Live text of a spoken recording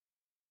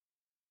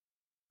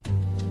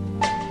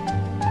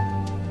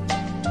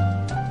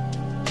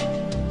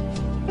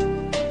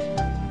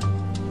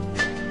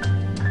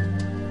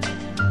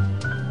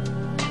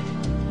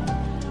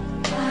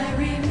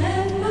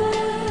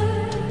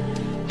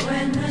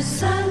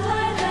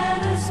sunlight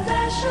had a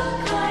special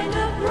kind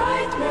of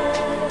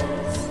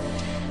brightness,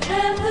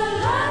 and the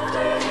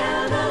laughter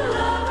held a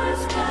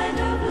lover's kind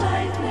of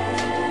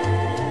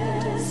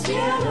lightness.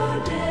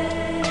 Yellow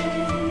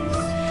days,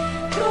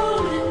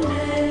 golden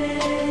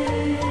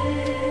days.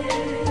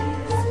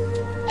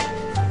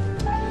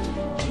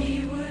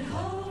 He would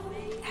hold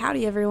me.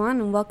 Howdy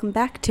everyone, and welcome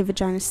back to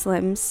VAGINA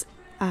SLIMS.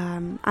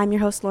 I'm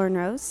your host Lauren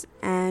Rose,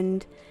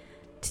 and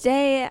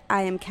today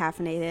I am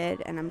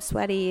caffeinated and I'm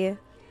sweaty.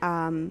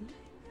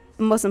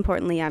 Most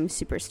importantly, I'm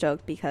super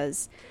stoked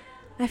because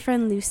my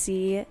friend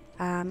Lucy is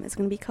going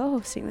to be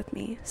co-hosting with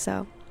me.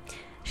 So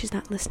she's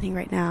not listening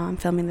right now. I'm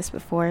filming this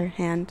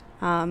beforehand,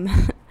 or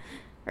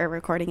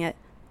recording it.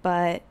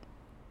 But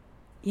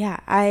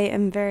yeah, I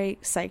am very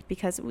psyched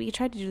because we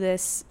tried to do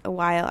this a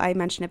while. I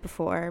mentioned it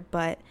before,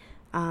 but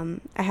I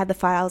had the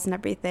files and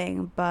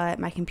everything, but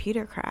my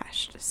computer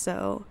crashed.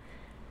 So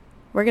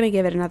we're going to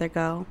give it another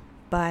go.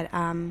 But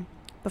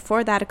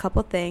before that, a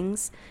couple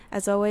things.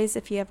 As always,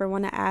 if you ever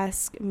want to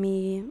ask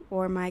me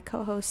or my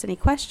co-host any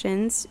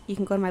questions, you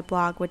can go to my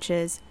blog, which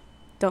is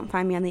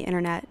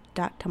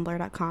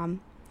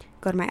don'tfindmeontheinternet.tumblr.com.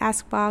 Go to my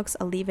Ask box.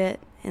 I'll leave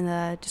it in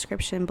the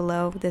description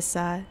below this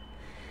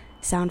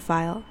sound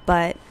file.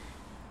 But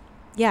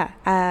yeah,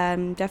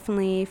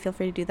 definitely feel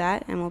free to do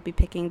that, and we'll be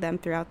picking them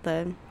throughout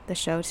the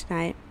show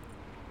tonight.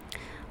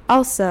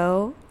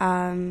 Also,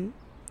 I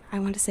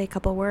want to say a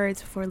couple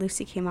words before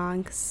Lucy came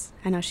on, because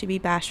I know she'd be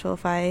bashful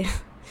if I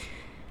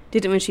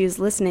did it when she was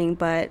listening,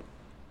 but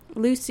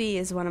Lucy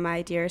is one of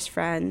my dearest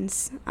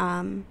friends.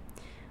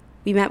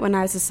 We met when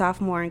I was a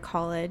sophomore in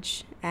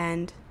college,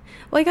 and,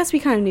 well, I guess we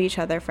kind of knew each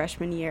other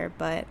freshman year,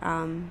 but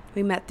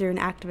we met through an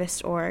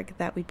activist org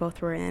that we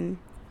both were in,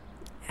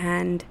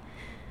 and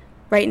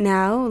right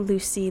now,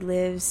 Lucy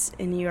lives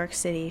in New York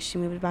City. She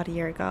moved about a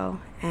year ago,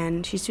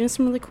 and she's doing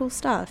some really cool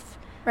stuff.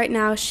 Right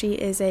now, she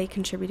is a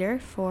contributor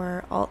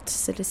for Alt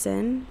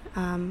Citizen,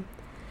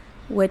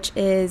 which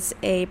is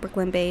a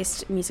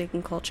Brooklyn-based music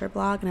and culture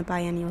blog and a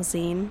biannual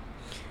zine.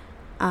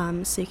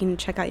 So you can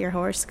check out your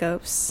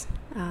horoscopes,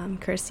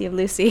 courtesy of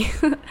Lucy.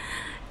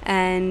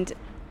 And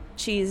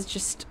she's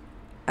just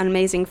an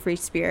amazing free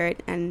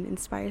spirit and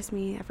inspires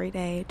me every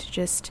day to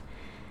just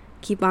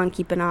keep on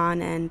keeping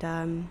on and,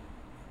 to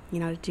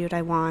do what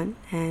I want.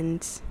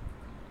 And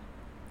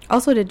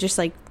also to just,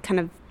 kind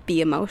of be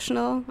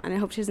emotional. And I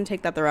hope she doesn't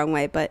take that the wrong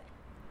way, but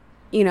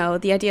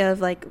the idea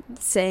of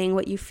saying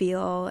what you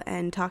feel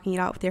and talking it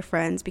out with your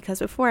friends, because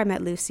before I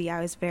met Lucy,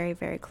 I was very,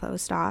 very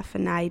closed off,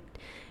 and I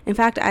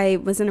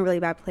was in a really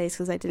bad place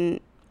because I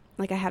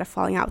had a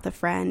falling out with a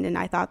friend, and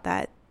I thought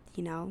that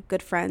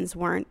good friends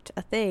weren't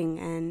a thing,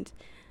 and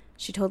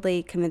she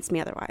totally convinced me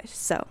otherwise.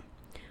 So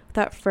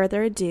without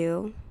further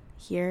ado,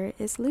 here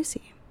is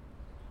Lucy.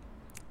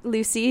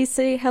 Lucy,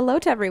 say hello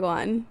to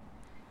everyone.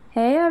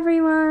 Hey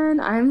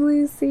everyone, I'm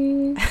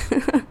Lucy.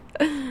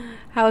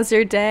 How's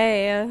your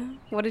day?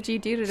 What did you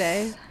do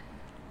today?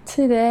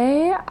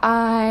 Today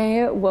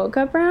I woke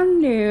up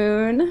around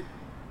noon. It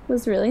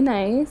was really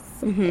nice.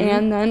 Mm-hmm.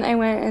 And then I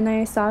went and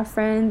I saw a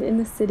friend in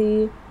the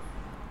city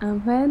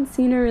who I hadn't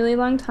seen in a really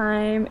long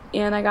time.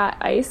 And I got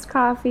iced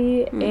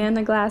coffee and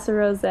a glass of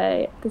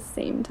rosé at the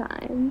same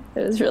time.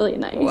 It was really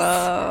nice.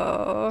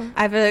 Whoa.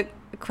 I have a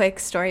quick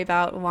story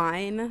about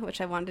wine,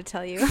 which I wanted to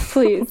tell you.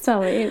 Please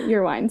tell me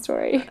your wine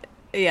story.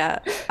 Yeah.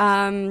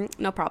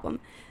 No problem.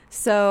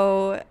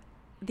 So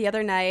the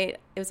other night,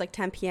 it was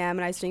 10 p.m.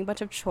 and I was doing a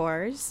bunch of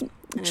chores.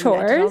 And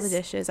Chores? I did all the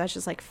dishes. I was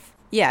just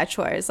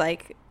chores. I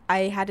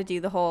had to do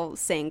the whole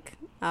sink.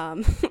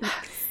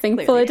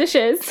 Sink full of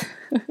dishes.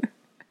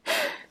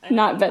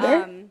 Not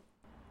better.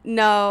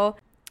 No.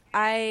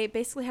 I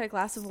basically had a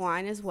glass of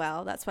wine as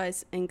well. That's why I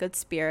was in good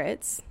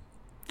spirits.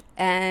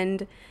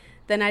 And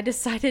then I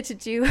decided to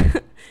do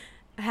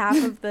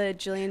half of the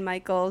Jillian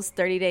Michaels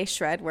 30-day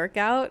shred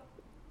workout.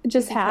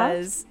 Just half?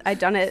 Because I'd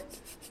done it.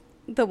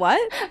 The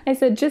what? I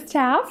said just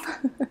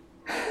half?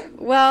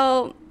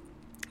 Well,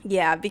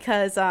 yeah,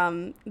 because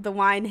the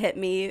wine hit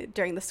me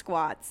during the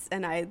squats,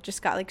 and I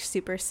just got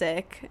super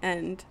sick,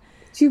 and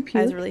Did you puke?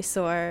 I was really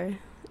sore.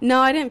 No,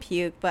 I didn't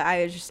puke, but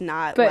I was just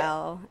not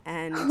well,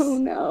 and oh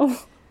no.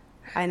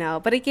 I know,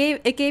 but it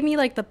gave me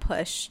the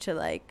push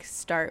to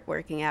start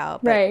working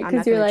out. But right,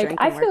 because you're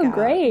I feel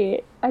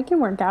great. I can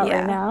work out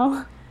right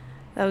now.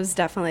 That was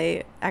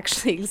definitely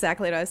actually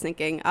exactly what I was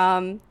thinking.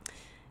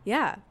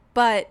 Yeah,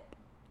 but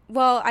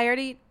well, I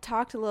already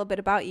talked a little bit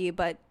about you,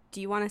 but do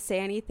you want to say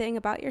anything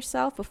about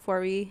yourself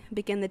before we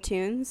begin the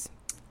tunes?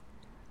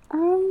 I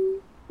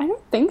don't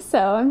think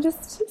so. I'm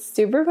just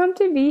super pumped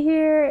to be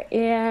here,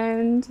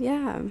 and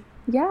yeah,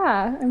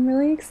 I'm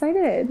really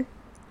excited.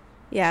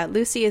 Yeah,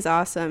 Lucy is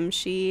awesome.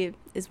 She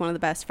is one of the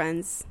best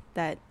friends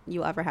that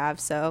you'll ever have.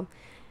 So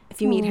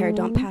if you meet her,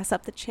 don't pass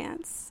up the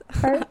chance.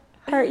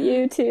 Heart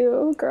you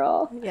too,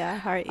 girl. Yeah,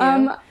 heart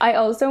you. I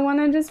also want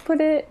to just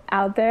put it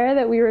out there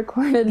that we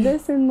recorded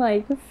this in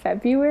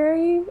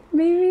February,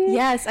 maybe.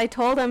 Yes, I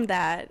told him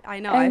that.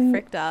 I know, I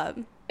fricked up.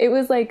 It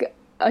was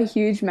a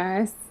huge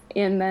mess,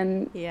 and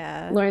then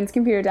Lauren's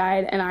computer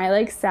died, and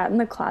I sat in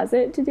the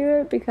closet to do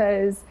it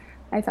because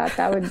I thought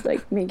that would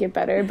like make it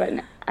better,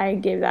 but I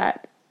gave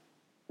that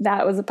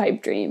was a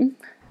pipe dream.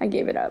 I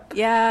gave it up.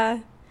 Yeah.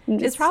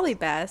 It's probably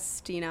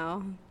best, you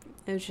know.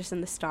 It was just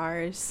in the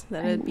stars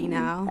that it'd be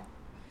now.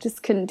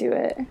 Just couldn't do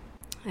it.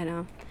 I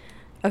know.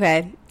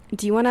 Okay.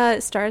 Do you want to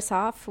start us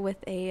off with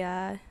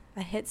a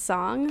hit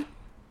song?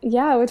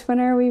 Yeah, which one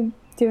are we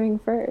doing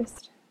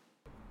first?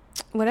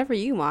 Whatever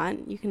you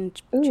want. You can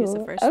choose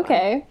the first one.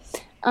 Okay.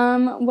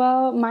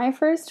 Well, my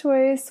first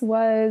choice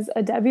was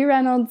a Debbie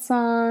Reynolds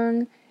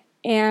song,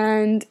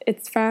 and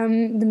it's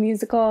from the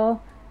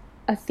musical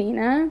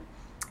Athena.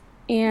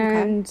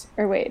 And,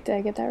 or wait, did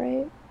I get that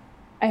right?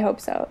 I hope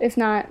so. If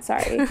not,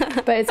 sorry.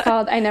 But it's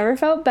called I Never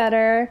Felt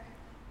Better.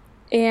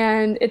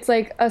 And it's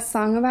like a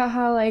song about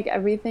how like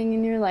everything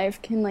in your life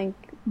can like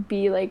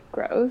be like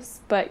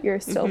gross, but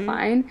you're still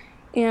fine.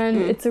 And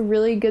it's a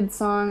really good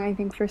song, I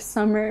think, for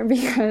summer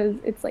because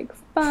it's like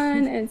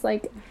fun and it's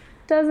like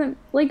doesn't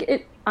like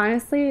it.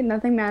 Honestly,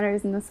 nothing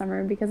matters in the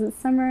summer because it's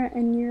summer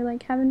and you're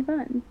like having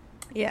fun.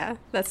 Yeah,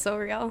 that's so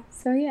real.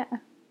 So yeah.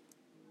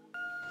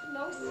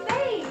 No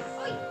space.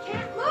 Oh, you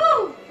can't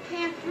move.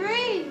 Can't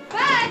breathe.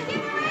 Bud, get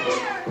over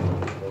here.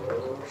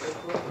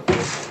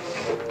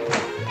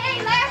 Hey,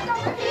 last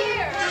over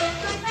here.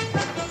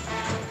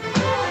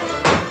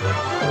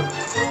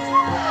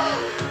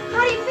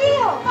 How do you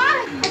feel?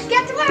 Fine. Let's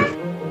get to work.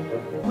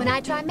 When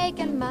I try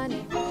making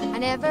money, I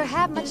never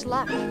have much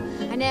luck.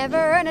 I never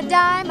earn a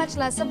dime, much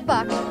less a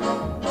buck.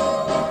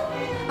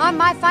 Are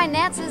my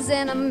finances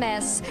in a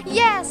mess?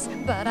 Yes,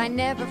 but I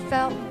never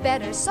felt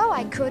better, so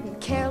I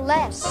couldn't care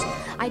less.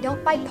 I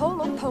don't buy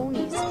polo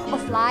ponies or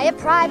fly a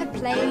private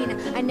plane.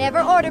 I never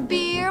order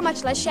beer,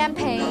 much less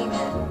champagne.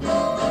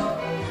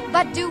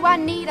 But do I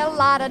need a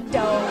lot of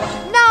dough?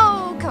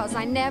 No, 'cause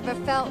I never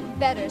felt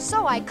better,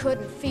 so I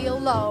couldn't feel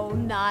low,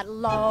 not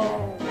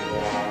low.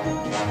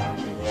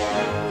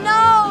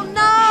 No,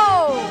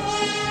 no,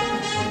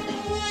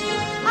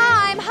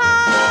 I'm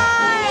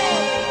high.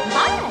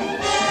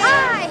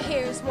 Hi,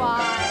 here's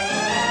why.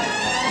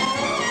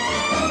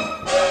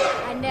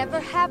 I never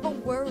have a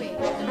worry,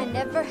 I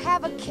never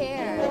have a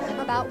care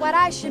about what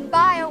I should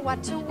buy or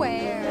what to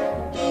wear.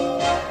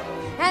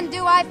 And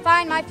do I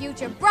find my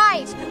future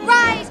bright?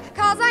 Right,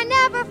 'cause I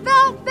never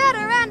felt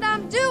better and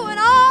I'm doing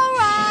all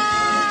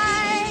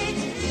right.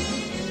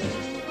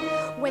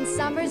 When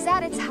summer's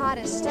at its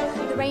hottest,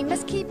 the rain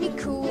must keep me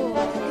cool,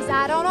 'cause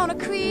I don't own a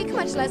creek,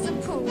 much less a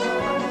pool.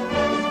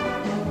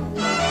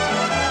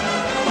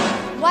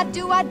 What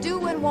do I do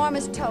when warm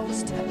as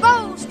toast?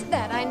 Boast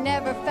that I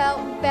never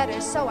felt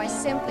better, so I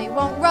simply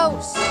won't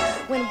roast.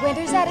 When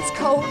winter's at its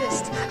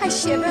coldest, I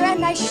shiver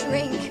and I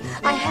shrink.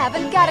 I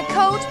haven't got a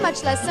coat,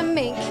 much less a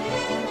mink.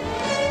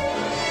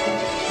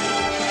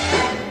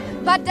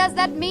 But does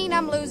that mean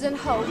I'm losing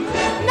hope?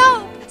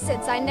 Nope,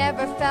 since I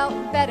never felt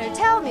better.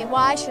 Tell me,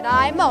 why should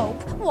I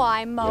mope?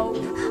 Why mope?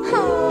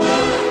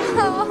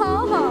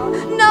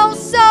 No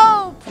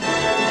soap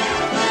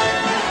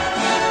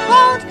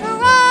won't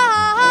cry.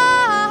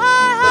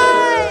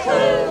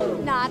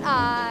 Not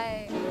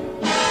I.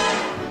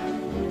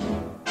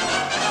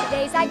 The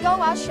days I go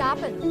out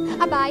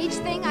shopping, I buy each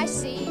thing I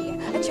see.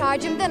 I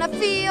charge them, then I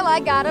feel I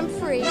got them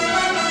free.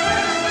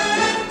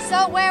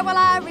 So where will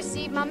I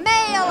receive my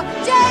mail?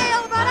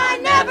 Jail, but I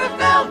never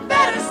felt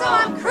better, so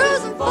I'm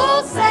cruising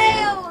full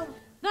sail.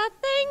 The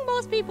thing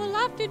most people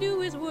love to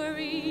do is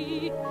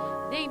worry.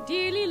 They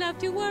dearly love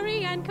to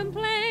worry and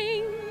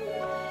complain.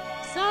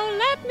 So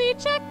let me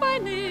check my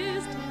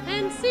list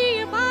and see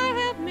if I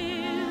have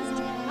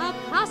missed a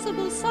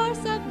possible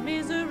source of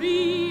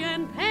misery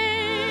and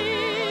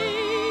pain.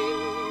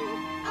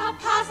 A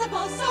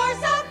possible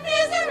source of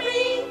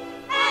misery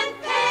and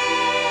pain.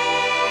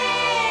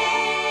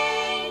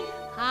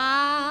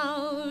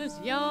 How's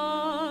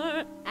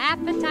your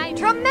appetite?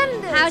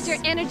 Tremendous. How's your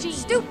energy?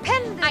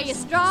 Stupendous. Are you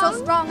strong?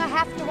 So strong I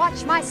have to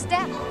watch my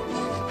step.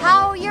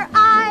 How your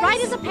eyes?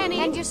 Bright as a penny.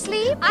 And your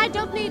sleep? I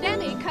don't need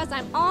any, 'cause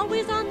I'm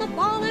always on the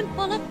ball and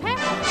full of pep.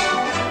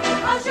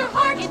 How's your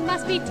heart? It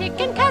must be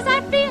ticking, 'cause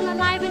I feel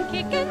alive and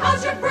kicking.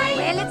 How's your brain?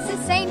 Well, it's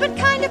insane, but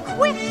kind of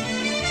quick.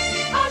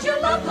 How's your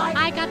love life?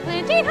 I got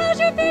plenty. How's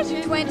your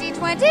vision?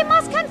 2020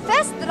 must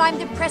confess that I'm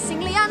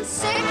depressingly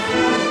unsick.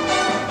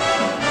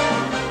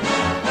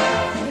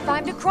 If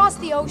I'm to cross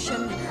the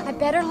ocean, I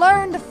better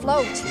learn to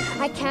float.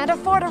 I can't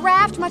afford a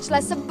raft, much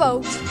less a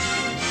boat.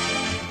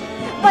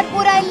 But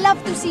would I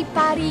love to see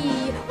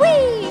Paris?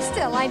 Whee!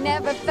 Still, I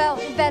never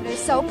felt better,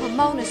 so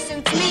Pomona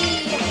suits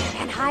me.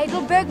 And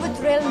Heidelberg would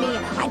thrill me.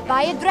 I'd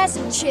buy a dress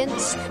of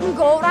chintz and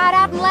go right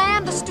out and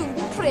land a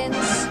student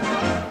prince.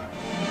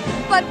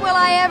 But will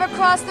I ever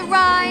cross the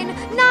Rhine?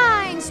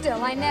 9.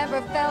 Still, I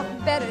never felt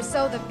better,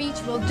 so the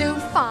beach will do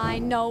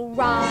fine. No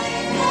rhyme.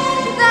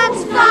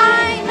 That's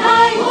fine.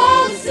 I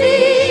won't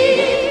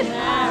see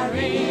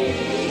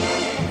Paris.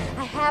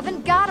 I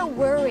haven't got to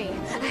worry.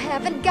 I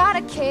haven't got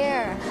to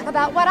care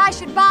about what I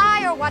should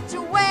buy or what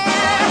to wear.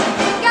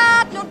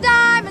 Got no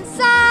diamond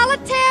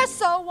solitaire,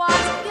 so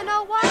what? You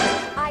know what?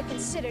 I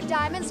consider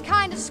diamonds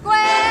kind of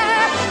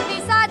square.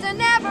 Besides, I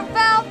never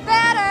felt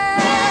better.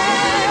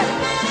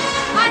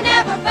 I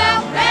never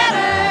felt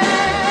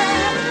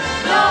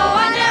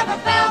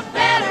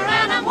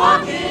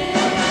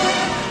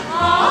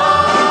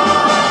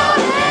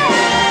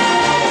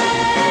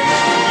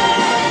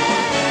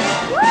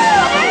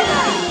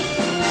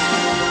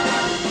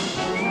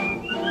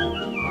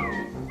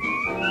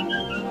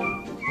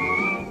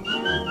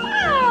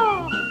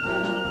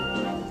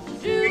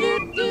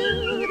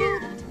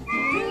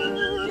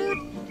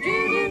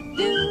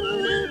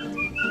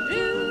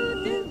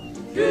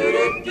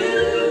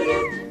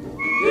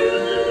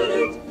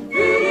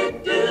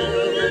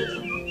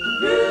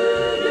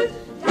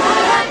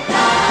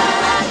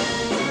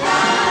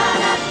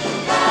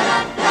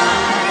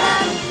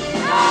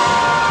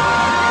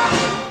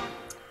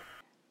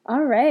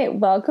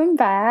welcome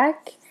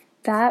back.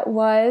 That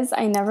was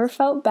I Never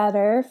Felt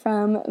Better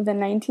from the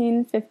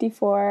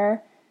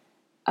 1954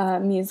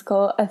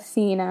 musical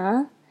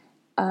Athena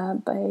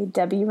by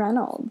Debbie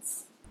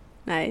Reynolds.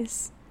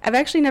 Nice. I've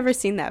actually never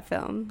seen that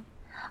film.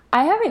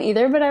 I haven't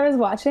either, but I was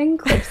watching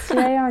clips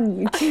today on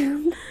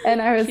YouTube,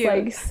 and I was Cute.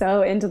 like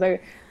so into the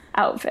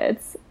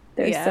outfits.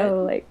 They're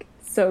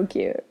so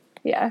cute.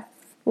 Yeah.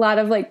 A lot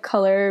of like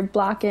color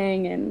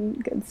blocking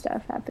and good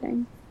stuff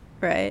happening.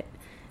 Right.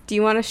 Do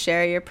you want to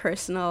share your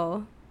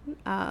personal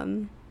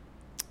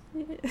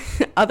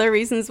other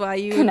reasons why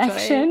you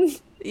Connection? enjoy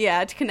it?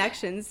 Yeah,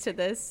 connections to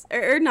this.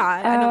 Or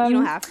not. You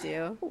don't have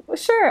to.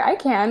 Sure, I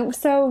can.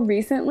 So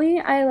recently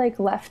I like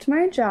left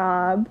my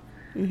job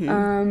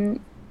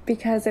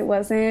because it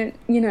wasn't,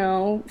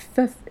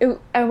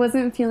 I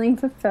wasn't feeling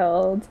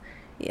fulfilled.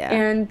 Yeah.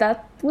 And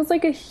that was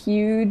like a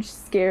huge,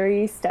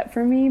 scary step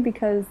for me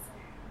because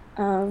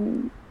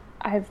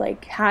I've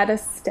like had a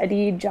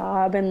steady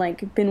job and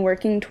like been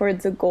working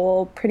towards a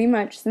goal pretty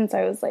much since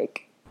I was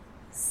like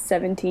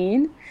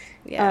 17.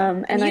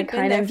 Yeah. And I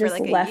kind of just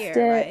left it.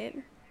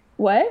 Right?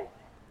 What?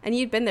 And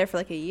you'd been there for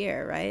like a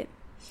year, right?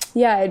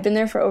 Yeah, I'd been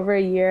there for over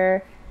a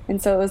year.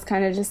 And so it was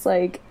kind of just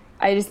like,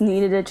 I just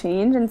needed a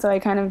change. And so I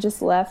kind of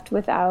just left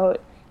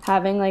without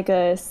having like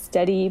a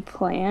steady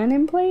plan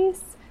in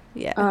place.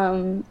 Yeah.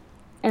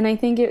 And I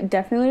think it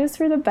definitely was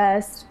for the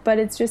best, but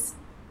it's just,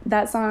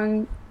 that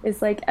song is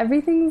like,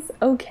 everything's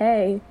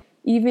okay,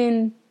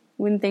 even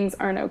when things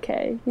aren't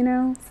okay,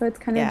 So it's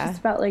kind of just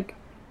about like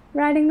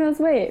riding those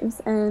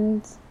waves.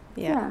 And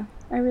yeah,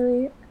 I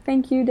really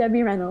thank you,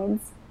 Debbie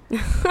Reynolds.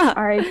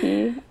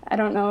 R.I.P. I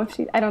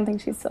don't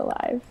think she's still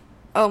alive.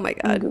 Oh my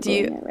God. Do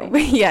you?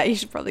 Right, yeah, you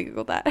should probably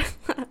Google that.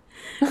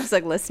 Just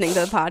like listening to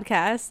the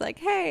podcast, like,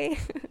 hey.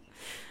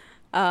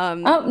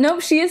 Oh,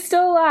 nope, she is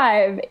still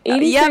alive.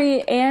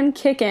 83 and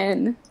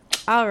kicking.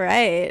 All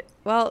right.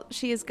 Well,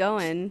 she is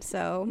going,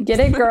 so. Get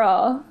it,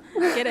 girl.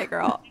 Get it,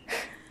 girl.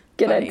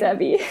 Get it,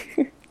 Debbie.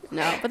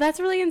 No, but that's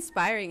really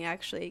inspiring,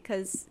 actually,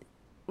 because,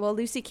 well,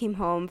 Lucy came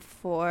home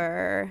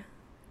for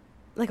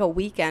like a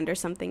weekend or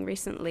something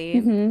recently,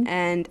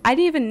 and I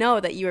didn't even know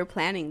that you were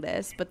planning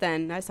this, but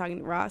then I was talking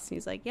to Ross, and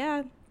he's like,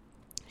 yeah,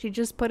 she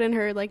just put in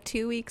her like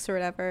 2 weeks or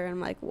whatever, and I'm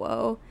like,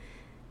 whoa.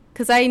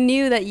 Because I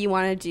knew that you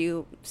want to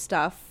do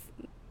stuff,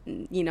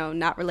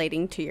 not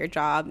relating to your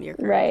job, your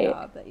current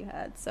job that you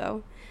had.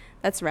 So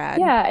that's rad.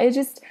 Yeah,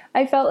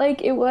 I felt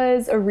like it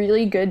was a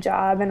really good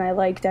job and I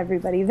liked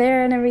everybody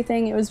there and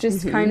everything. It was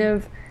just kind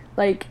of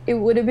like, it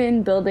would have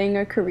been building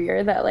a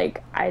career that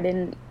like I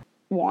didn't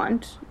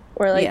want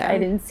or like I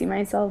didn't see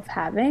myself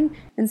having.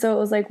 And so it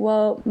was like,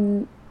 well,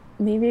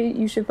 maybe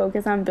you should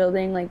focus on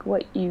building like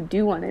what you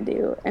do want to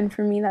do. And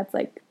for me, that's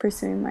like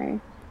pursuing my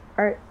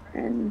art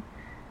and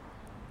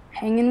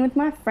hanging with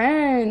my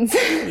friends.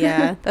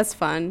 Yeah, that's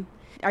fun.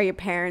 Are your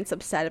parents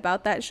upset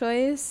about that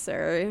choice,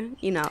 or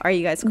are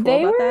you guys cool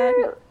about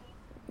that?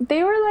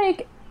 They were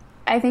like,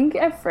 I think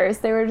at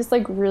first they were just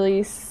like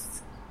really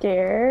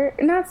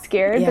not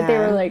scared, but they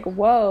were like,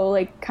 whoa,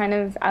 like kind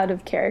of out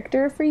of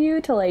character for you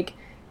to like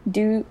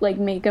do like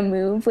make a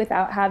move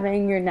without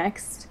having your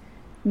next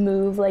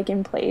move like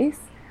in place.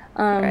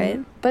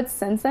 Right. But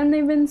since then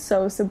they've been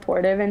so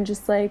supportive and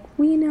just like,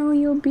 we know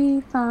you'll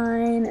be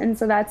fine. And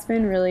so that's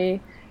been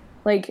really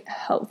like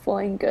helpful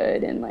and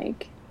good, and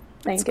like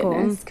thank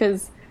goodness,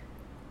 because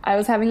I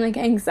was having like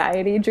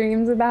anxiety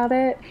dreams about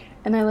it,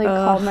 and I like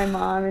called my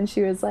mom and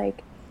she was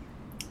like,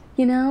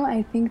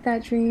 I think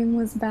that dream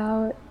was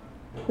about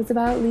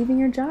leaving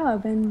your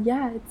job, and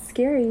yeah, it's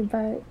scary,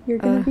 but you're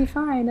gonna be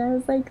fine. I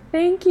was like,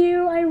 thank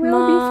you, I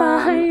will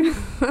be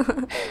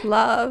fine.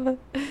 Love.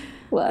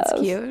 That's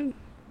cute.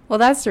 Well,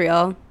 that's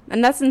real,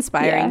 and that's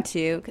inspiring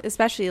too,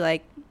 especially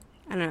like,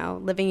 I don't know,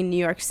 living in New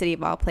York City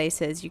of all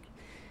places.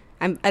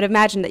 I'd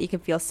imagine that you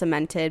could feel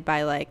cemented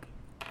by like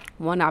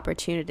one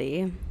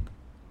opportunity.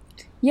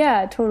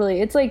 Yeah,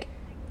 totally. It's like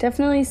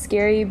definitely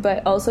scary,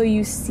 but also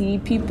you see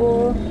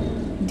people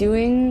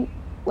doing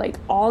like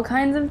all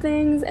kinds of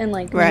things and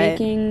like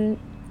making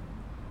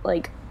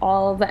like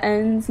all the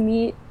ends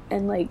meet,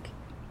 and like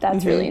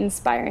that's really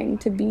inspiring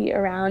to be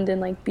around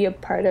and like be a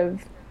part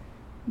of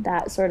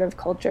that sort of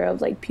culture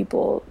of like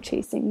people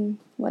chasing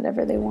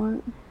whatever they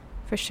want.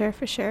 For sure.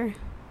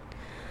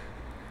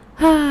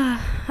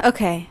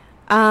 Okay.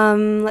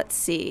 Let's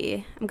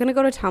see. I'm going to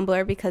go to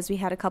Tumblr because we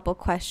had a couple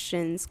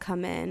questions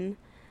come in.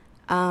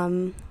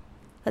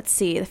 Let's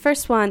see. The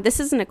first one, this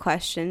isn't a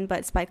question, but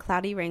it's by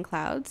Cloudy Rain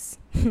Clouds.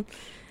 It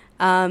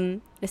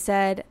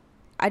said,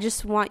 I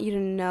just want you to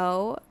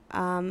know,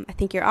 I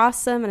think you're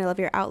awesome and I love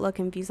your outlook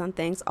and views on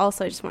things.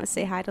 Also, I just want to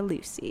say hi to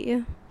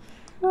Lucy.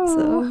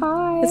 Oh,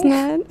 hi. Isn't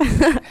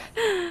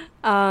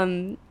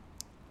that?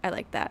 I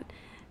like that.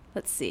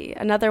 Let's see.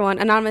 Another one.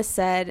 Anonymous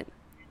said,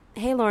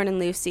 hey, Lauren and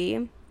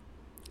Lucy.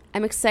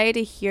 I'm excited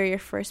to hear your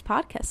first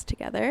podcast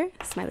together.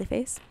 Smiley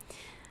face.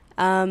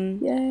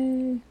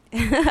 Yay.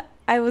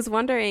 I was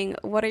wondering,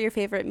 what are your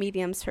favorite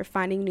mediums for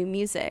finding new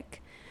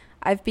music?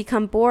 I've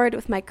become bored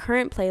with my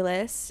current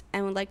playlist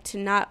and would like to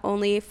not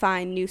only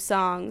find new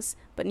songs,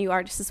 but new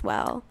artists as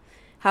well.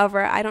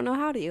 However, I don't know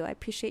how to. I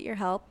appreciate your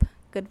help.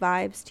 Good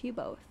vibes to you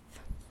both.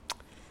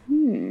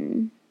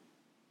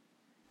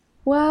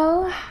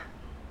 Well,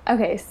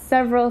 okay,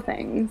 several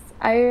things.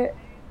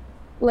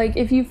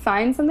 If you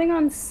find something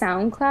on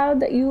SoundCloud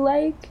that you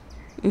like,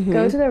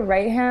 go to the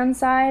right-hand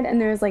side and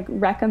there's like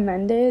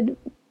recommended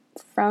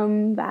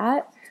from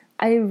that.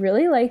 I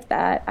really like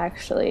that,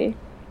 actually.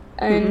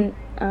 And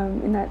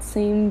in that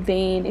same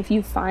vein, if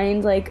you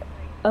find like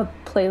a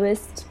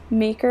playlist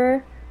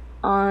maker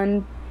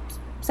on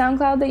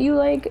SoundCloud that you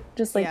like,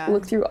 just like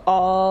look through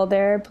all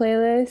their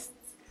playlists.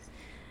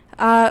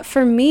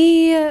 For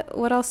me,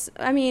 what else?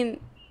 I mean,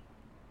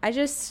 I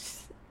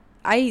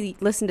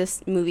listen to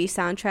movie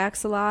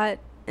soundtracks a lot,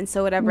 and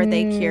so whatever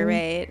they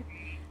curate,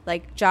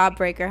 like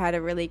Jawbreaker had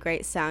a really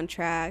great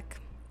soundtrack.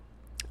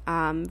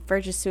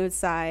 Virgin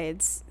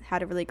Suicides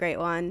had a really great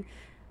one.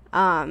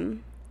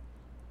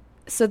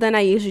 So then I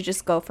usually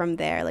just go from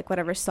there, like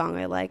whatever song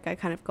I like, I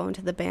kind of go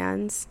into the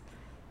bands.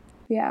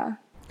 Yeah.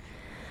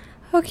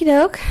 Okie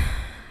doke.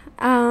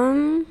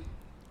 I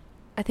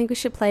think we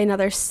should play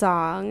another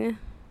song.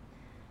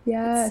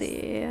 Yes. Let's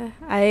see.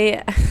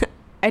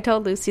 I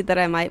told Lucy that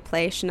I might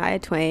play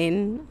Shania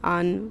Twain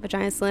on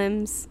Vagina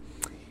SLIMS.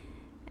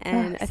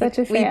 And I such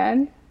think a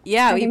fan.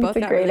 Yeah, we think both it's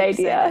a got great really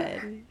idea.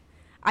 excited.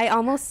 I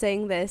almost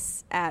sang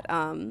this at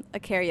a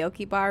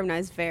karaoke bar when I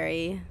was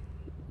very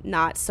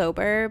not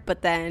sober,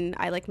 but then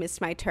I like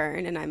missed my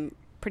turn, and I'm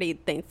pretty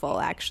thankful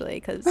actually,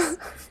 because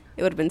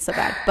it would have been so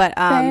bad. But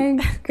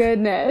thank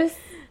goodness.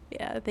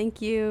 Yeah,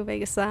 thank you,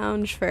 Vegas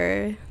Lounge,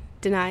 for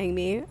denying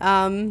me.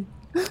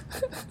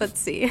 Let's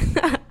see.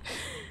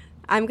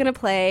 I'm gonna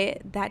play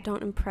That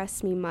Don't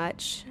Impress Me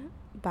Much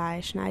by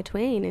Shania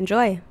Twain.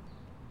 Enjoy.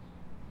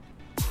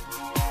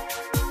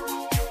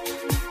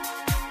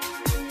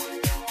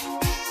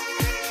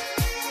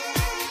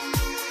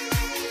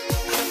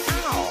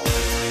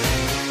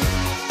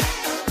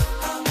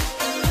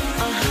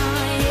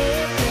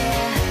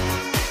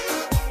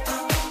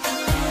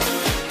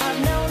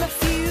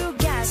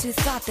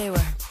 Thought they were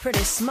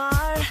pretty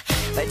smart,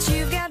 but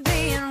you've got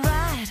being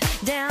right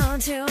down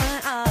to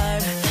an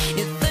art.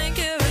 You think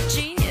you're a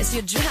genius,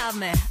 you drive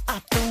me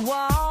up the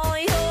wall.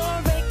 You're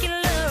a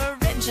regular,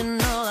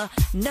 original,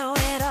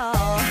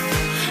 know-it-all.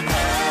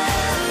 Oh,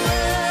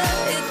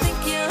 you think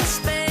you're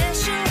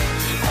special.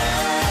 Oh,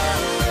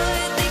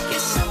 you think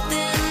you're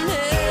something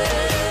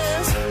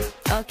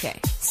else. Okay,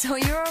 so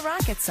you're a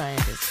rocket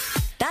scientist.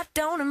 That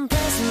don't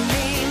impress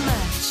me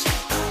much.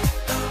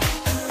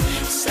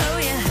 So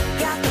you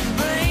got the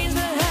brains,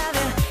 but have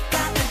you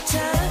got the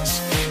touch?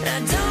 Now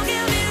don't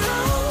get me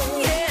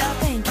wrong, yeah, I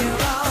think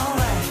you're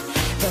alright,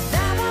 but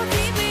that won't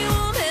keep me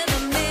warm in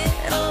the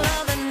middle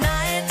of the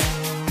night.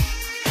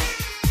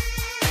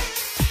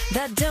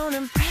 That don't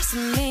impress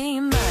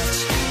me much.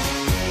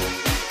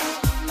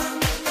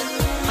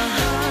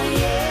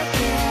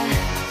 Yeah.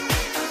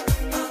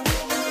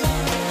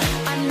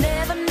 I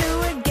never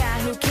knew a guy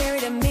who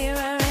carried a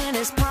mirror in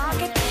his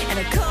pocket and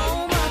a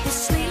comb up his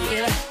sleeve,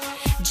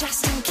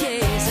 just in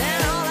case,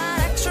 and all that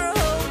extra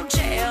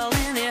gel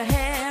in your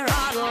hair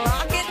ought to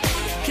lock it,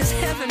 'cause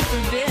heaven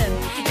forbid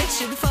it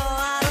should fall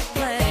out of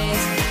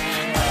place.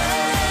 Oh,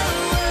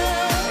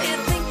 you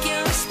think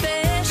you're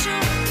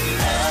special.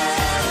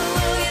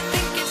 Oh, you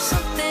think you're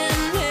something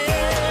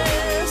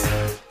else.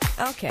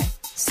 Okay,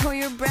 so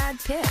you're Brad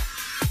Pitt.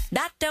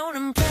 That don't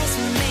impress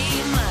me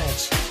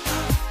much.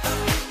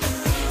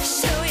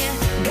 So you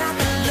got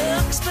the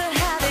looks, but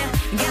have you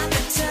got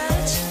the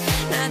touch?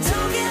 Now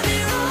don't get me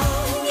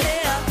wrong,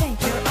 yeah, I think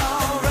you're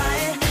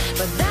alright,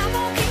 but that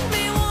won't keep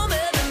me warm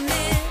in the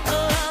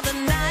middle of the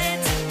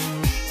night.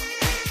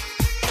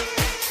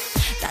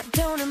 That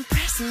don't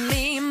impress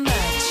me much.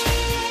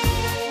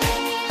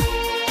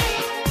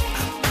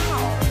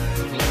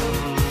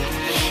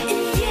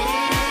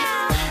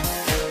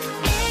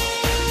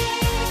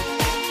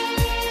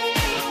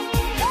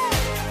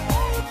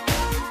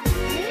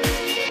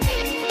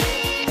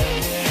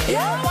 You're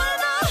one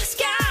of those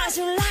guys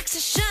who likes a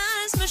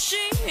shines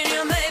machine.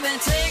 You made me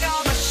take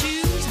off my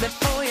shoes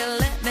before you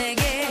let me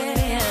get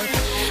in.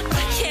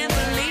 I can't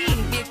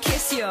believe you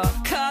kiss your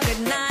car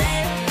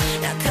goodnight.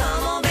 Now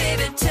come on,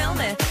 baby, tell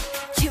me,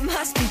 you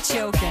must be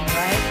joking,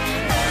 right?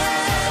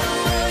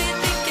 Oh, you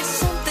think you're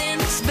something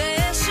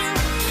special.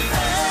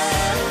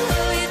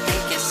 Oh, you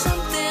think you're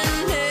something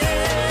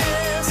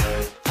else.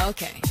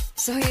 Okay,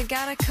 so you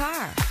got a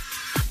car.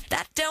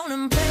 That don't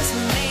impress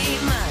me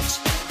much.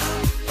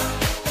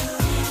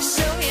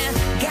 So you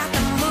got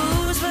the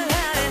moves, but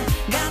have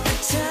you got the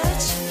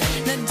touch?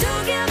 Now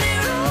don't get me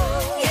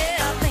wrong,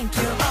 yeah, I think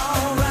you're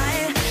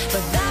alright,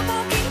 but that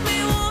won't keep me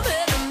warm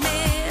in the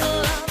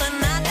middle of the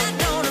night. That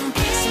don't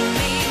impress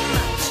me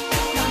much.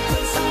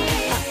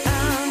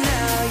 Oh no,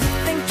 you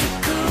think you're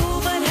cool,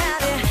 but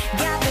have you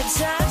got the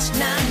touch?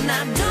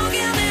 Now don't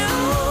get me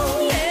wrong,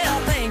 yeah, I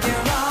think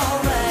you're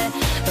alright,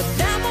 but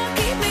that won't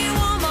keep me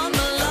warm on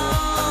the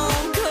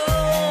long,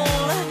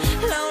 cold,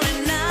 lonely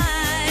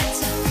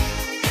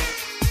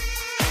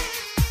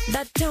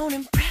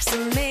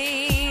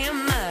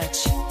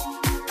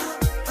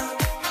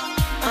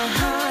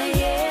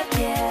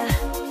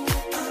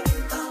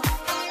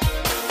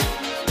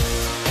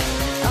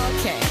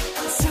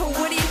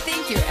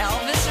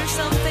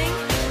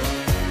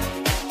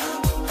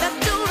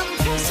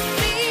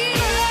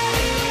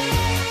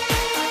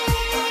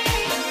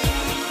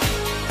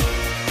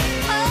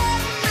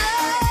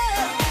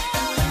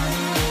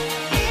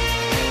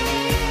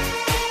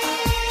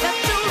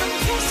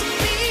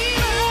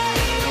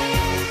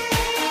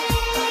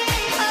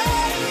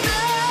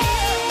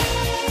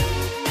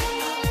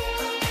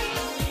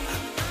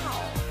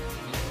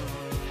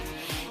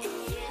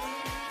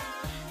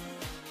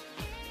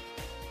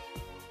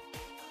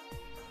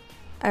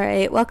All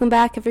right, welcome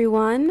back,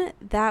 everyone.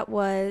 That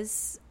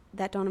was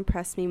That Don't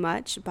Impress Me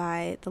Much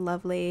by the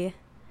lovely,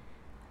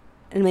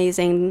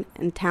 amazing,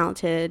 and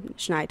talented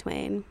Shania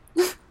Twain.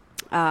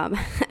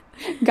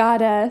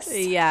 Goddess.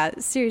 Yeah,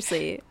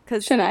 seriously.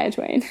 Because Shania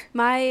Twain.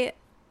 my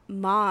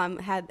mom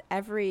had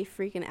every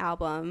freaking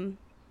album,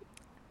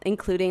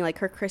 including like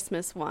her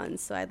Christmas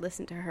ones, so I'd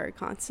listen to her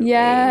constantly.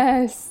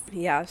 Yes.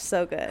 Yeah,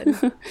 so good.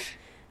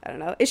 I don't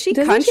know. Is she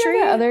Doesn't country? she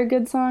have that other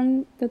good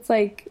song that's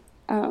like,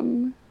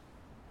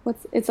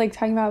 it's like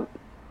talking about,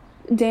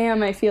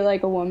 damn, I feel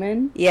like a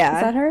woman. Yeah.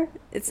 Is that her?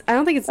 I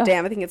don't think it's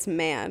damn. I think it's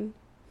man.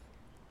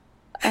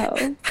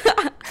 Oh.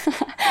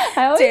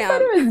 I always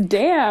thought it was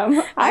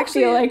damn. I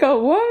feel like a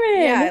woman.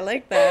 Yeah, I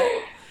like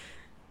that.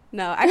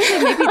 No,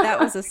 actually, maybe that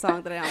was a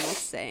song that I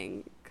almost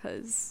sang,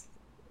 because,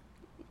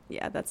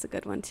 yeah, that's a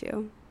good one,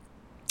 too.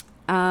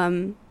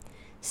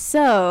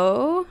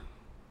 So,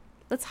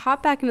 let's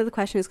hop back into the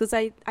questions, because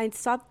I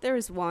thought there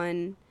was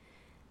one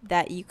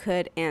that you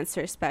could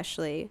answer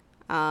especially.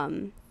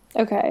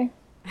 Okay.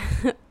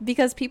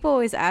 Because people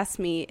always ask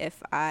me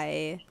if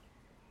I,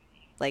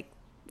 like,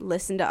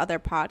 listen to other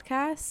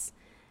podcasts,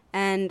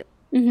 and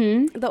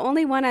the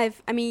only one I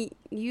mean,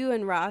 you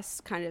and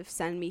Ross kind of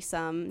send me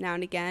some now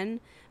and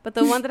again, but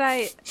the one that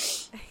I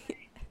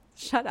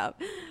shut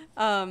up.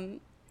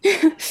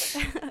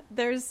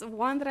 There's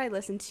one that I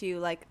listened to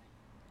like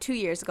 2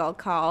 years ago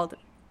called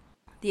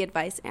The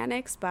Advice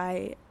Annex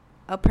by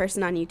a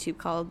person on YouTube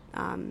called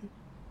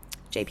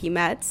JP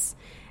Metz,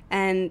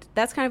 and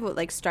that's kind of what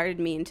like started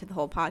me into the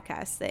whole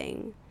podcast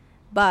thing.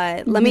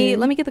 But let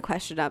me get the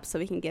question up so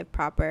we can give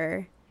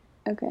proper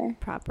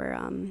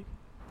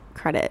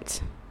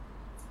credit.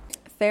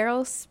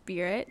 Feral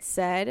Spirit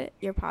said,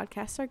 "Your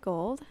podcasts are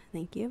gold."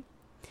 Thank you.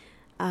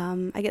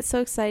 I get so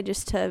excited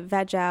just to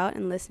veg out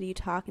and listen to you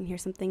talk and hear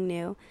something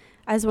new.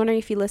 I was wondering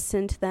if you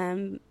listen to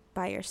them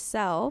by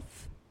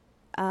yourself,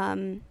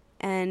 and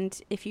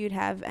if you'd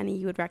have any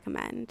you would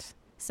recommend.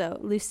 So,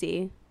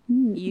 Lucy,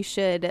 you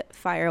should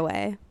fire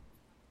away.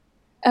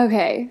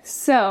 Okay,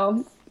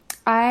 so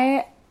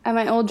at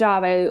my old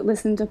job, I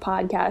listened to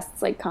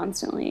podcasts like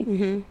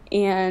constantly,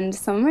 and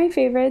some of my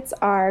favorites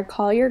are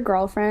Call Your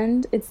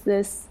Girlfriend. It's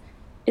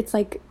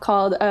like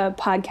called a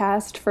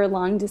podcast for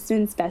long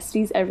distance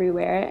besties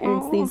everywhere, and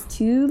it's these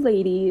two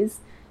ladies,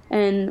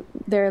 and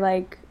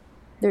they're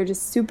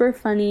just super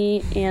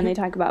funny, and they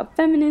talk about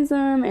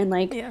feminism and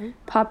like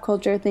pop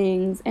culture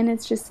things, and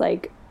it's just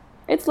like,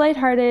 it's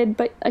lighthearted,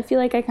 but I feel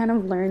like I kind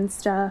of learn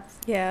stuff.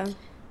 Yeah,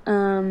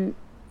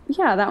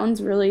 that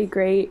one's really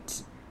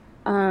great.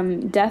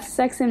 Death,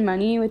 Sex, and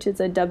Money, which is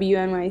a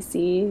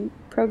WNYC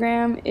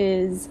program,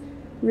 is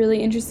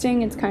really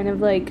interesting. It's kind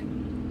of like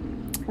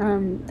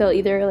they'll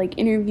either like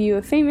interview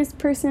a famous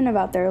person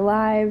about their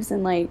lives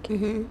and like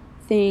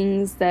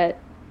things that,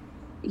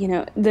 you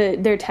know,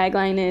 their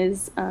tagline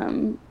is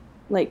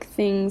like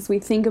things we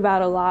think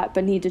about a lot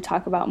but need to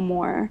talk about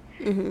more.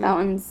 That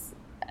one's,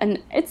 and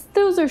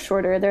those are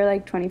shorter. They're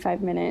like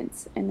 25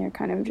 minutes, and they're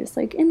kind of just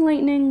like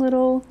enlightening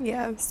little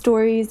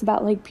stories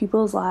about like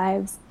people's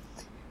lives.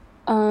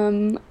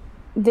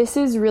 This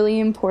Is Really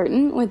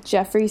Important with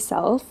Jeffrey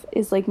Self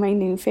is like my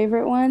new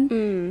favorite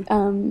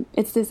one.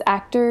 It's this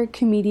actor,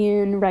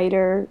 comedian,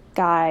 writer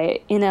guy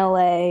in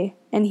LA,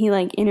 and he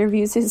like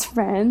interviews his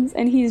friends,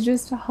 and he's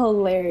just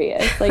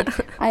hilarious. Like,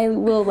 I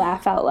will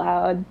laugh out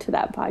loud to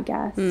that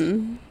podcast.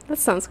 That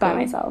sounds by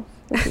cool. myself,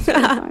 which is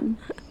really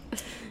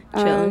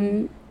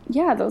fun.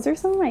 Yeah, those are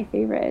some of my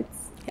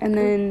favorites. And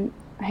then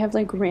I have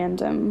like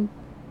random,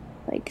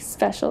 like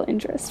special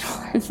interest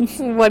ones.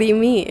 What do you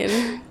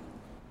mean?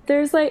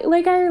 There's like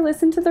I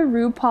listen to the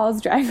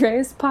RuPaul's Drag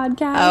Race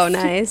podcast. Oh,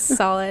 nice.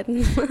 Solid.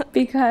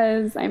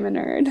 Because I'm a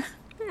nerd.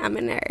 I'm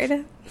a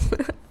nerd.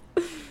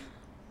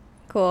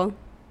 Cool.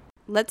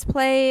 Let's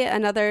play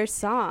another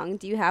song.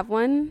 Do you have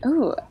one?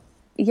 Oh,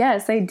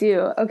 yes, I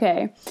do.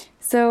 Okay.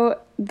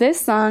 So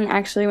this song,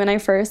 actually, when I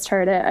first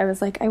heard it, I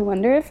was like, I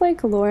wonder if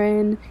like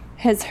Lauren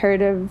has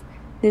heard of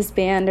this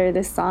band or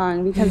this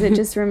song, because it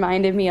just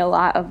reminded me a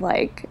lot of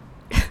like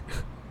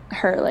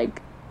her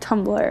like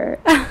Tumblr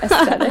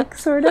aesthetic,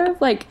 sort of.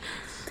 Like,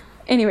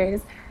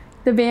 anyways,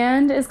 the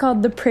band is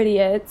called The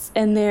Prettiettes,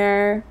 and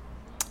they're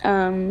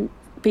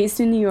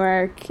based in New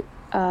York.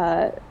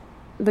 The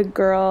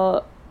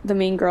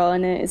main girl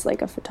in it is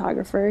like a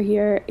photographer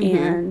here,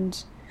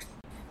 and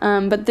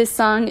but this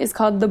song is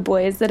called The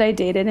Boys That I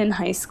Dated in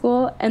High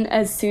School, and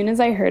as soon as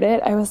I heard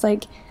it, I was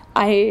like,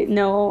 I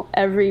know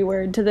every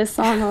word to this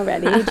song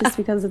already, just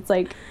because it's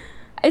like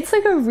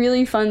a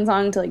really fun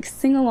song to like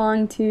sing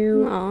along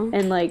to. Aww.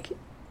 And like,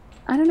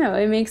 I don't know,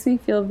 it makes me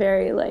feel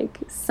very like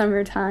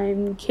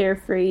summertime,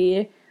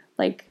 carefree,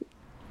 like,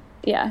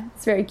 yeah,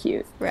 it's very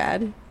cute.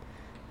 Rad.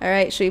 All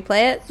right, should we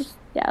play it?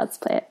 Yeah, let's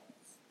play it.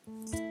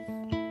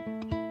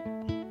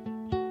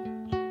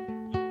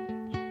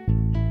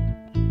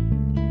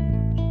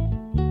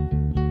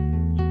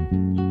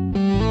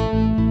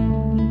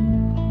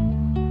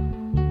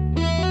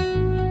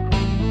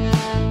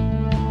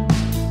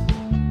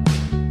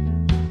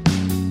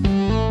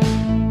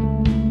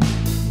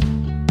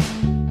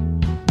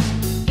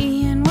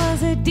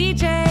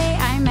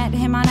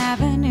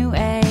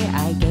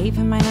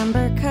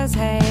 'cause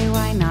hey,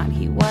 why not?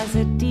 He was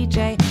a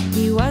DJ.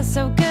 He was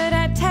so good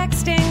at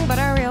texting, but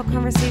our real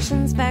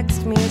conversations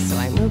vexed me. So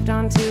I moved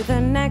on to the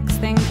next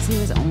thing, 'cause he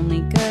was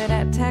only good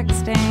at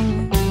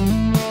texting.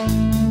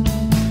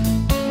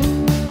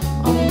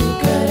 Only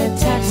good at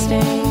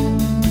texting.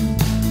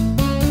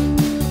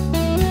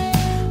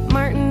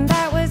 Martin,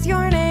 that was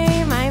your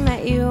name. I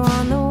met you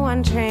on the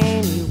one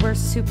train. You were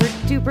super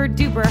duper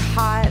duper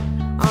hot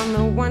on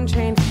the one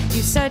train.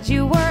 You said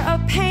you were a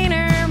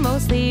painter,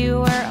 mostly you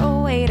were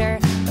a waiter,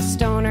 a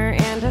stoner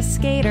and a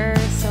skater,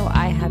 so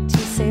I had to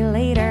say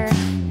later.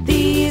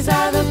 These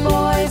are the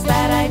boys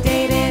that I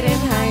dated in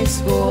high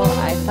school.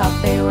 I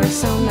thought they were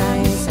so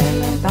nice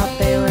and I thought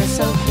they were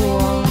so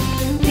cool.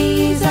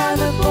 These are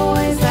the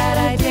boys that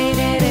I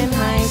dated in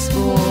high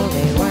school.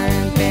 They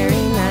weren't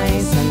very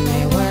nice and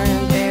they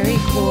weren't very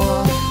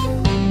cool.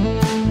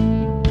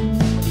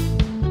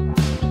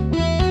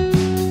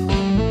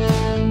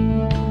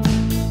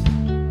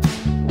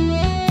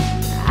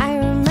 I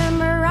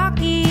remember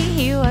Rocky,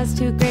 he was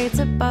 2 grades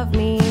above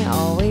me,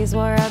 always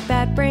wore a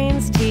bad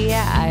brains tee.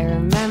 Yeah, I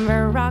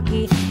remember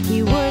Rocky,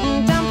 he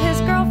wouldn't dump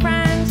his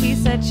girlfriend. He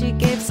said she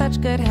gave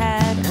such good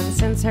head, and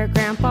since her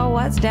grandpa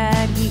was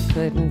dead, he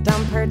couldn't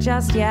dump her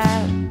just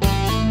yet.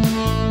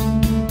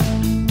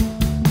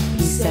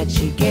 He said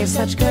she gave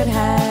such good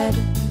head.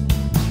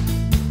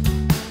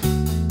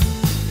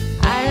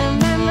 I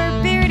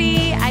remember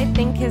Beardy, I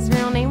think his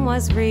real name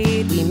was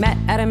Reed. We met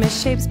at a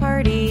Misshapes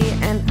party,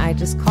 and I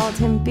just called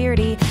him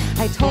Beardy.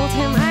 I told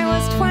him I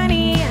was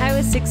 20, I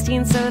was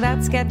 16, so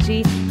that's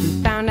sketchy.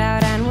 He found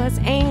out and was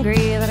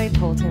angry that I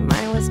told him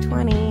I was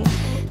 20.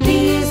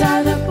 These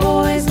are the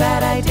boys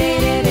that I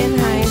dated in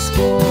high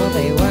school.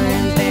 They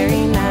weren't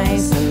very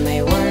nice and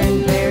they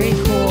weren't very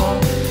cool.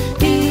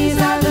 These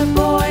are the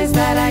boys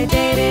that I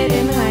dated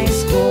in high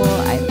school.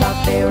 I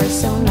thought they were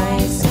so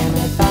nice and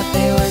I thought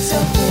they were so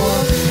cool.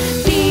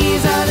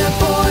 These are the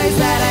boys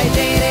that I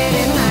dated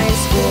in high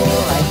school.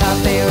 I thought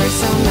they were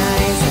so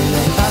nice and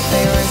I thought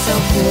they were so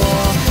cool.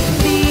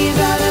 These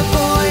are the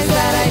boys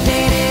that I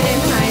dated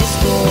in high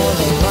school.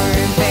 They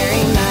weren't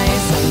very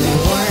nice and they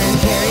weren't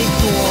very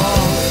cool.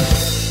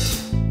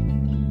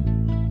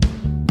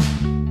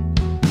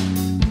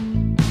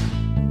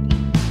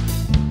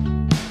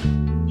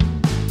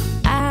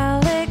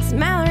 Alex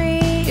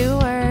Mallory, you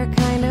were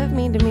kind of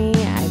mean to me.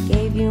 I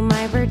gave you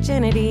my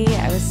virginity.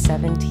 I was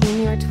 17,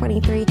 you were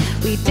 23.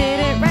 We did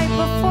it right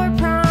before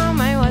prom.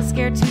 I was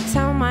scared to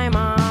tell my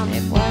mom.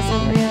 It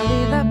wasn't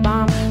really the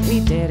bomb. We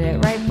did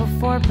it right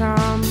before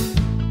prom.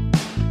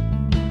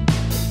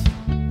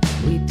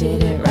 We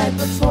did it right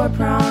before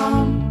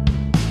prom.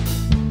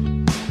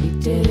 We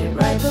did it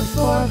right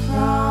before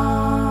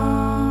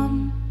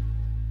prom.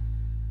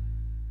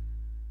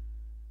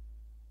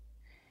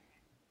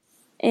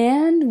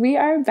 And we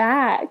are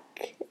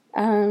back.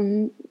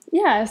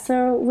 Yeah,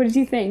 so what did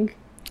you think?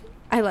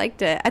 I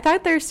liked it. I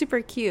thought they were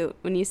super cute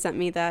when you sent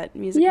me that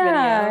music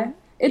Yeah,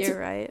 video. You're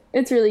right.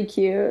 It's really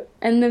cute.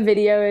 And the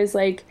video is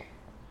like,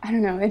 I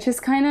don't know, it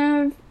just kind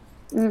of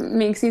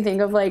makes you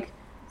think of like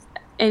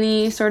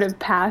any sort of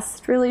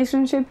past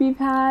relationship you've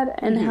had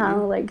and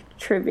how like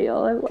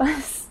trivial it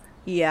was.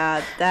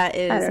 Yeah, that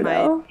is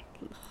my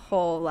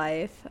whole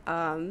life.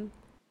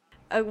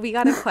 We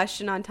got a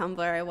question on Tumblr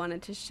I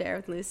wanted to share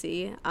with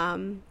Lucy.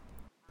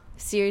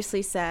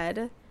 Seriously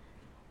said,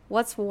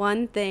 what's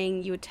one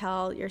thing you would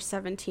tell your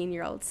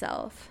 17-year-old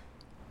self?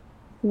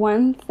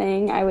 One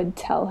thing I would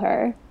tell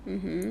her.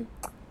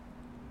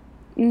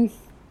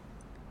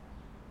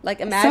 Like,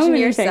 imagine so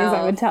many yourself. things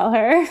I would tell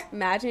her.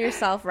 Imagine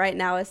yourself right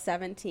now as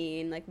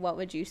 17. Like, what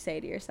would you say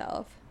to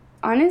yourself?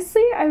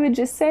 Honestly, I would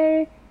just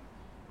say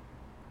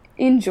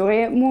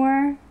enjoy it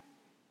more.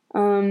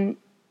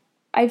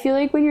 I feel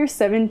like when you're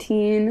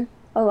 17,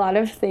 a lot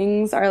of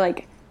things are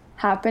like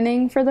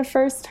happening for the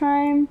first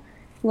time,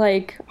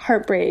 like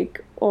heartbreak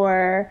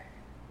or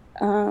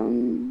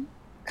kind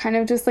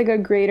of just like a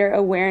greater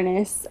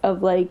awareness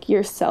of like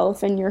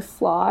yourself and your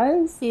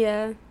flaws.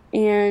 Yeah.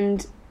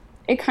 And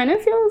it kind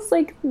of feels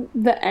like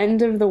the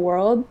end of the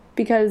world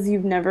because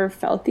you've never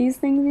felt these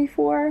things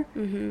before.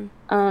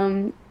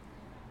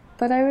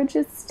 But I would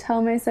just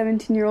tell my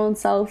 17-year-old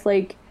self,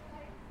 like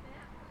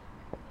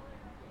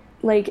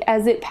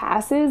as it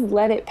passes,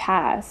 let it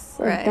pass.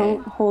 Like, Right.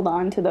 don't hold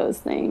on to those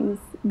things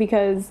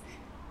because,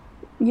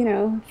 you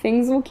know,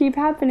 things will keep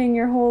happening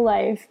your whole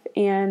life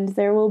and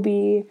there will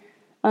be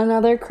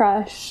another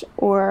crush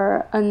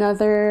or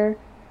another,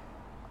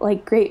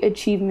 like, great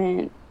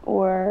achievement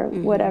or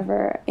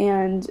whatever.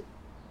 And,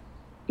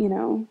 you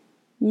know,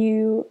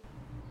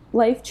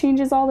 life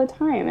changes all the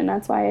time and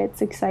that's why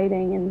it's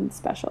exciting and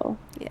special.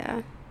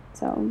 Yeah.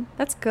 So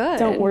That's good.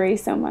 don't worry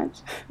so much.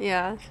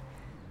 Yeah.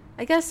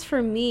 I guess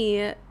for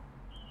me,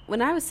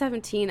 when I was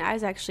 17, I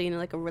was actually in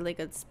like a really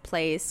good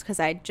place because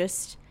I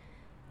just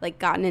like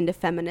gotten into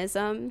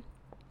feminism.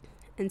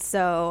 And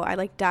so I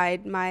like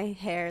dyed my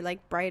hair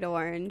like bright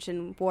orange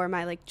and wore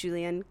my like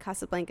Julian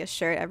Casablancas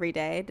shirt every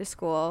day to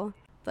school.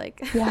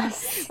 Like,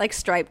 Yes. like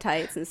striped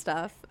tights and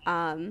stuff,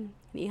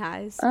 knee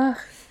highs. Ugh.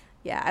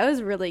 Yeah, I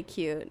was really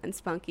cute and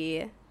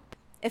spunky.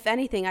 if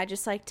anything, I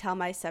just like tell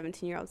my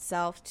 17-year-old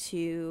self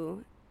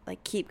to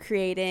like keep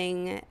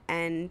creating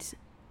and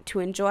to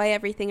enjoy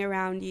everything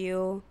around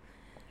you.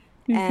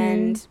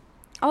 And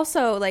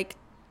also like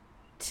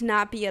to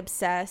not be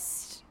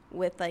obsessed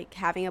with like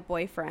having a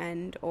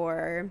boyfriend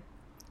or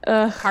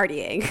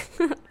partying,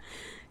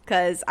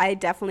 because I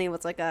definitely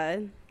was like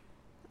a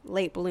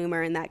late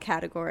bloomer in that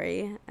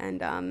category. And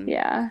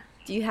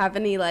do you have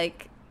any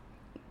like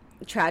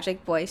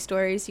tragic boy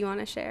stories you want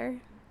to share?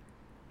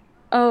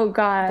 Oh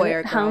God, Boy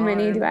or girl, how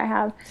many do I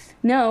have?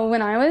 No,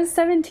 when I was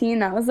 17,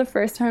 that was the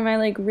first time I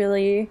like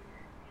really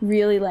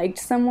liked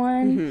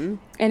someone.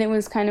 And it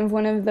was kind of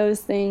one of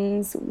those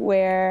things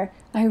where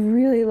I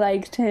really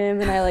liked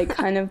him and I like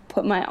kind of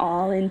put my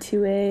all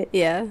into it.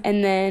 Yeah.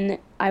 And then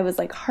I was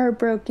like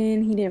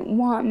heartbroken. He didn't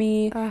want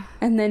me.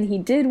 And then he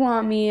did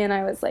want me and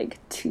I was like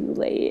too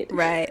late.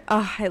 Right.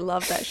 Oh, I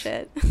love that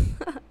shit.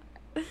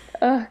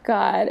 Oh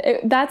God.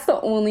 That's the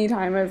only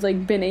time I've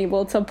like been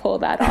able to pull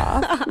that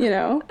off, you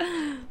know?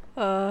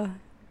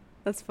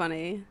 That's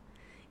funny.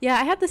 Yeah,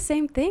 I had the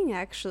same thing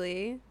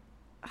actually.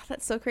 Oh,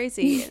 that's so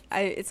crazy.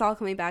 It's all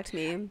coming back to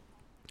me.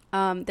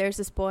 There's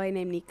this boy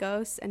named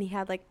Nikos, and he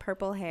had like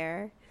purple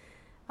hair.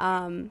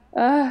 And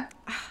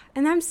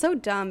I'm so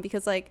dumb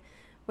because like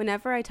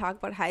whenever I talk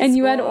about high school, and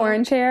you had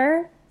orange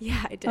hair.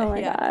 Yeah, I did. Oh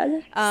my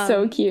God,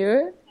 so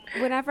cute.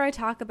 Whenever I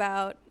talk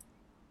about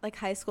like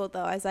high school,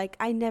 though, I was like,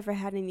 I never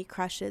had any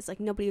crushes.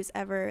 Like nobody was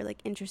ever like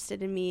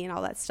interested in me and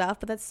all that stuff.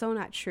 But that's so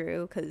not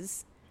true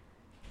because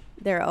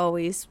there are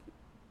always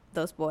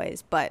those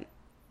boys. But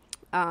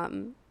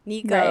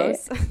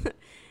Nikos, right.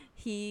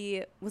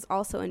 He was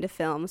also into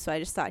film, so I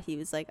just thought he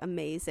was like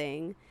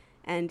amazing,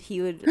 and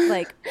he would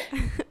like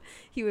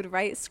he would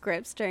write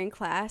scripts during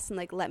class and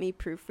like let me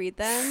proofread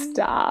them.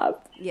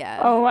 Stop. Yeah.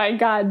 Oh my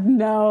God,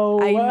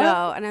 no. I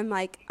know. And I'm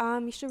like,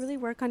 you should really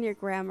work on your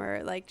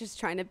grammar, like just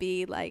trying to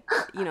be like,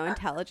 you know,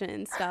 intelligent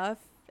and stuff.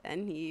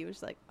 And he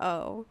was like,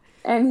 oh.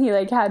 And he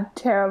like had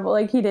terrible,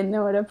 like he didn't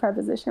know what a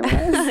preposition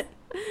was.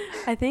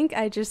 I think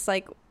I just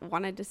like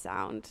wanted to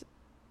sound,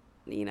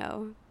 you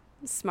know,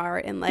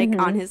 smart and like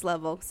on his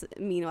level.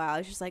 Meanwhile, I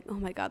was just like, oh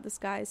my God, this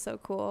guy is so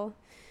cool.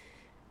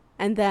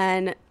 And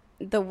then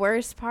the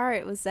worst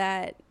part was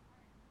that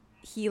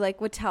he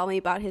like would tell me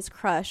about his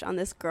crush on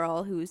this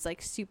girl who's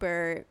like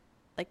super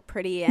like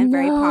pretty and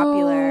very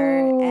popular.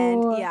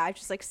 And yeah, I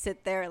just like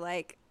sit there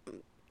like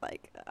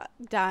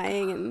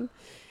dying. And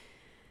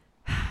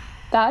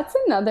that's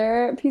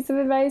another piece of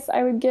advice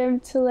I would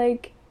give to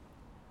like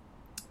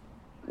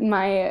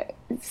my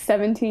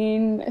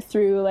 17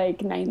 through like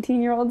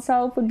 19-year-old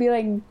self would be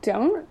like,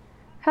 don't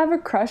have a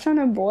crush on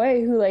a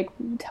boy who like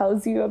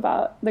tells you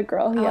about the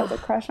girl he has a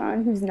crush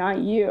on who's not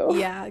you.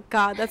 Yeah,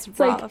 God, that's it's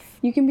rough. Like,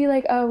 you can be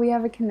like, oh, we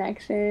have a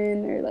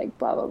connection or like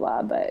blah blah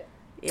blah, but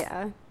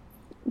yeah,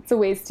 it's a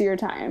waste of your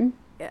time.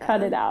 Yeah,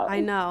 cut it out. I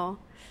know.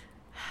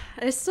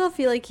 I still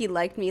feel like he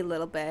liked me a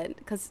little bit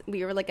because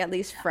we were like at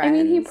least friends.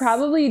 I mean, he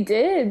probably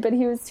did, but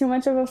he was too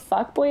much of a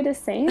fuckboy to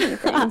say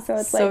anything, so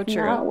it's so like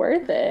true. Not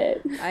worth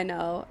it. I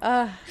know.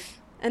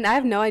 And I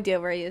have no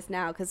idea where he is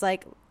now because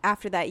like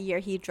after that year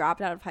he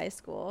dropped out of high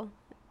school,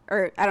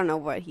 or I don't know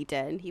what he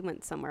did. He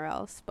went somewhere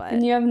else. But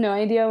and you have no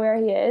idea where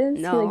he is?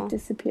 No. He like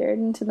disappeared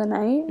into the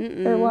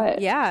night. Or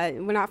what? Yeah,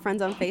 we're not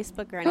friends on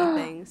Facebook or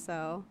anything,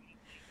 so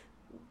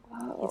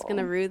he's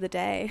gonna rue the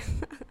day.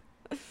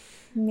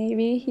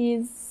 Maybe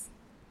he's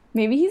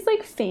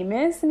like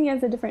famous and he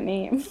has a different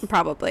name.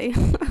 Probably.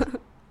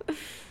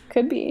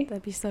 Could be.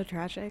 That'd be so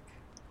tragic.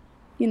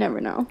 You never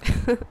know.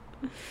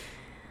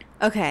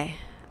 Okay.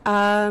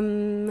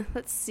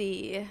 Let's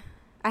see.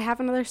 I have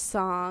another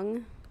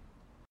song,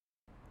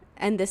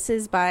 and this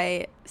is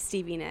by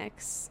Stevie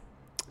Nicks.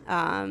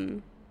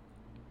 I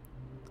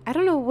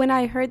don't know when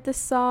I heard this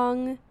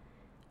song.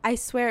 I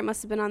swear it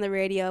must have been on the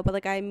radio, but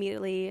like I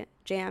immediately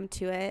jammed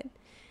to it.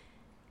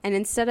 And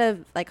instead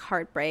of like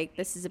heartbreak,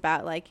 this is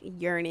about like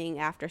yearning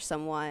after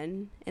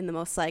someone in the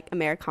most like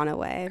Americana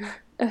way.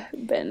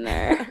 Been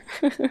there.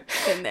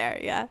 Been there,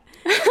 yeah.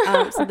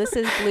 So this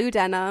is Blue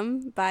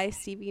Denim by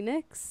Stevie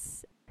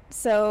Nicks.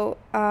 So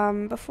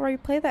before we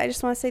play that, I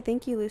just want to say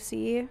thank you,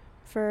 Lucy,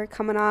 for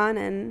coming on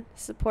and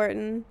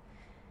supporting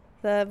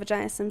the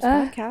Vagina Slims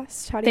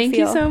podcast. How do you feel? Thank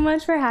you so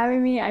much for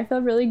having me. I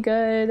feel really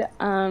good.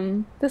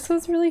 This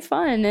was really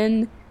fun,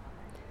 and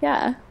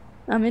yeah,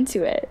 I'm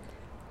into it.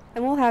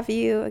 And we'll have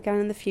you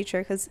again in the future,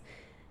 because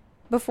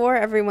before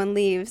everyone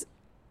leaves,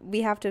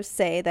 we have to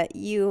say that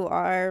you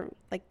are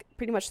like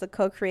pretty much the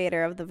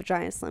co-creator of the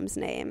Vagina Slims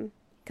name,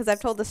 because I've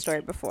told the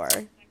story before,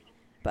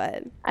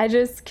 but I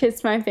just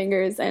kissed my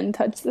fingers and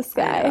touched the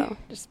sky.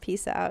 Just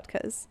peace out,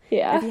 because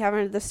yeah, if you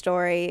haven't heard the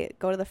story,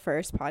 go to the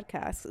first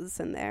podcast, it's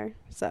in there.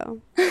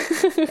 So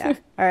yeah.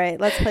 All right,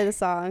 let's play the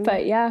song.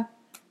 But yeah,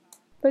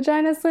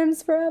 Vagina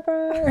Slims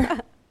forever.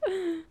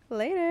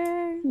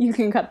 Later. You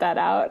can cut that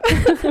out.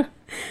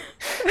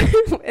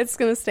 It's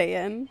gonna stay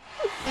in.